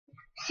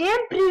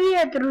Всем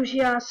привет,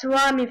 друзья! С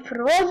вами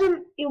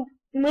Frozen, и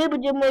мы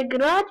будем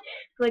играть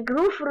в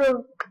игру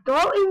фрукт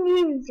и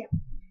ниндзя.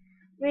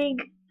 Мы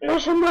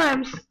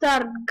нажимаем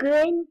Start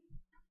Game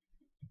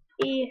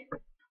и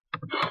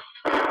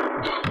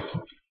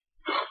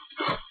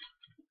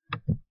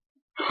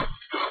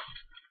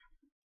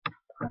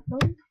потом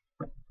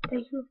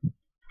даю.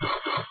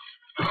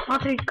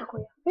 Смотрите,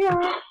 какой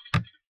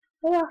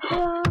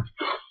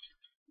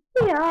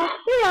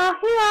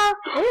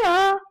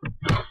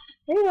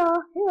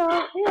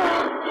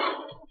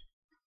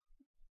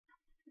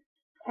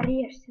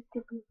Режься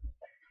ты, блин.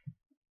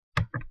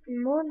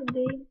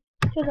 Модгейм.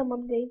 Что за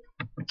модгейм?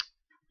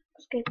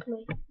 Пускай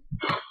плей.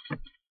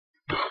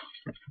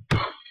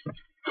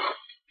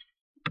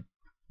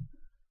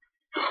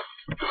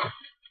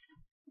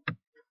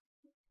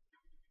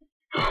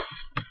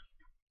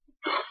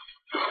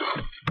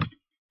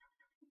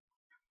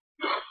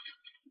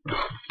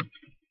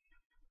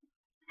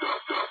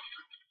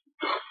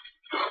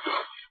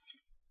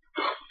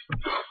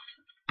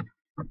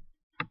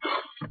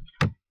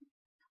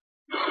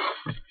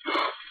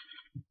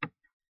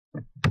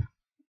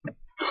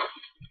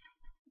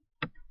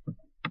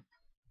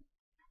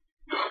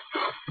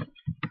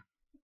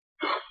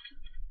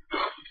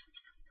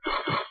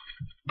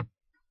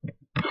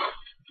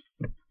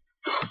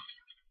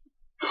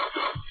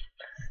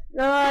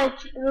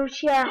 Давайте,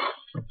 друзья,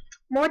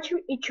 мочим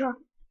и чё?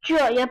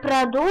 Чё, я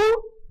продул?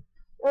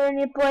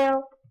 Не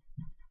понял.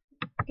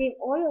 Game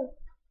oil?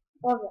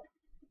 Over.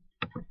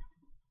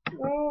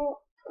 Ну,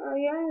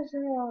 я не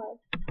знаю.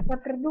 Я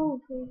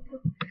продул.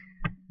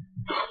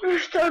 Ну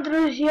что,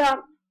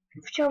 друзья,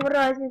 в чем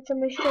разница?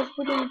 Мы сейчас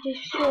будем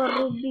здесь все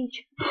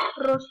рубить.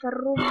 Просто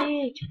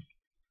рубить.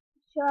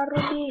 Все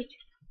рубить.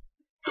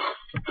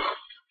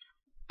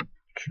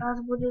 Сейчас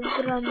будет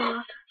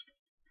гранат.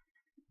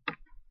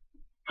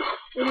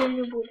 Или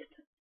не будет?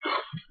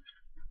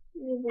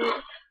 Не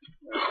будет.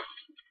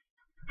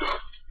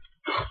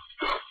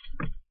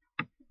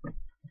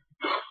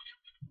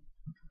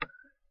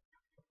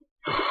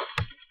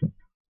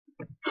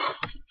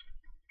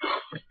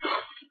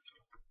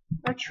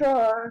 А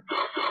чё?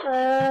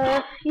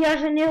 Я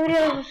же не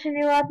врезался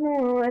ни в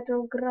одну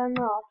эту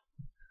гранату.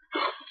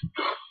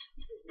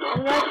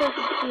 Надо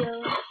это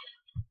сделать.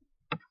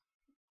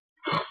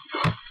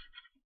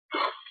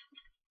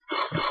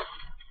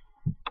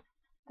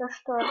 То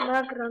что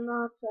одна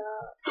граната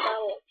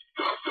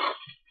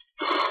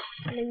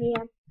мне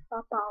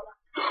попала.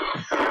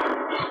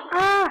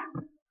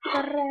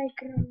 Вторая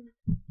граната.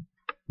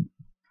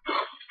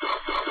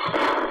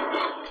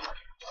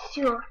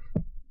 Все.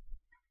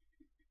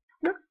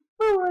 Ну,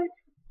 бывает,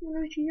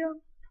 друзья,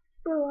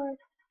 бывает.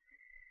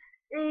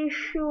 И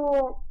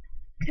еще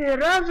 3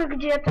 раза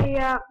где-то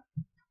я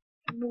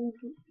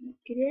буду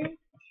играть.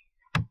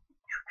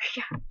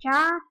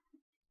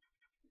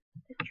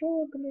 Да чё,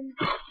 блин?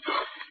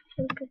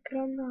 Только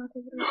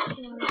гранаты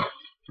бросаю.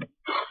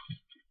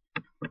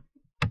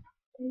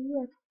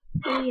 Привет,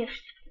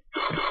 ешься.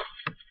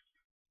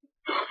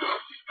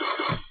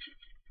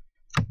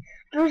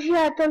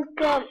 Друзья,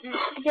 только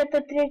где-то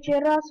 3-й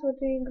раз в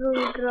эту игру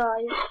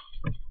играю.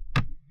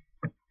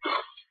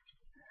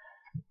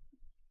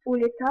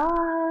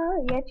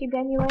 Улетай, я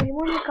тебя не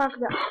возьму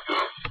никогда.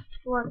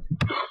 Вот,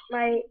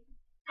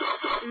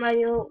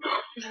 мою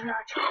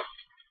жрачку.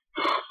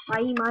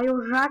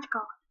 Мою жрачку.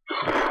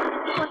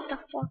 What the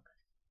fuck?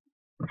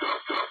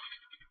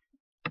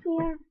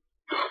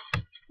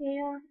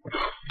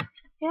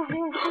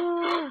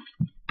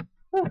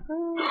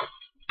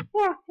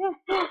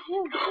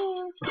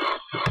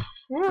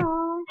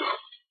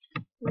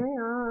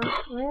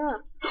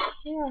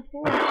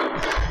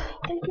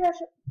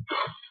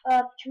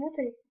 Почему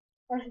ты?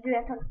 Я же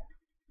 2 только.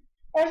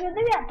 Я же 2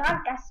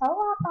 только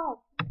салатал.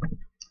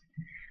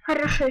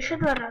 Хорошо, еще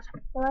 2 раза.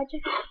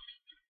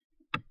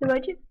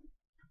 Давайте.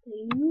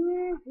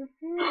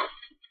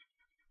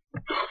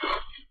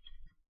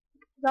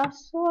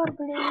 Засор,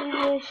 блин,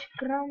 весь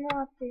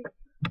гранаты.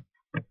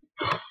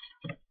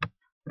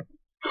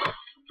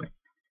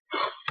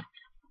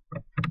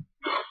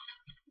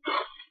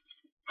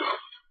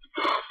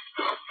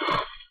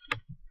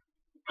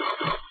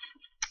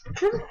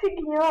 Что за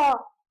фигня?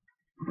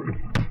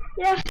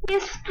 Я ж не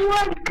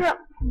столько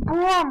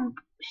бомб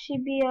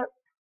себе.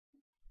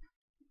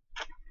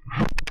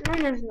 Ну,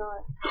 не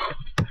знаю.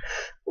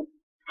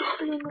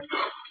 Блин.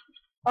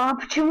 А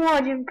почему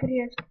 1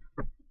 крест?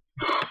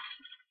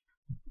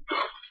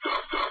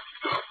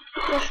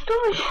 За что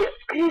вообще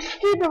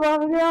кресты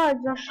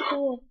добавляют? За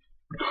что?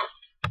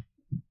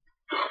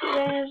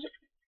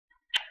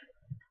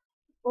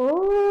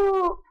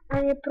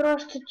 Они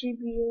просто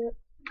тебе.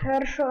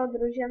 Хорошо,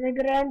 друзья,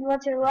 набираем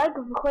 20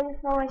 лайков,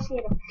 выходит новая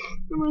серия.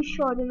 Ну,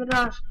 еще 1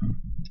 раз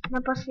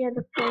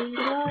напоследок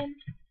поиграем.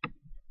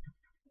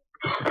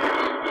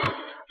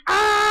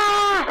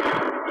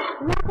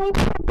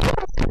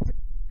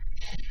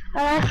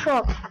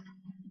 Хорошо.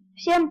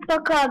 Всем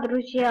пока,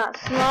 друзья.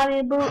 С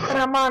вами был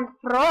Роман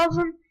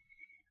Frozen.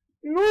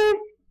 Ну,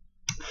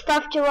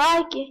 ставьте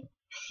лайки.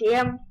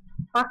 Всем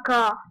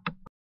пока.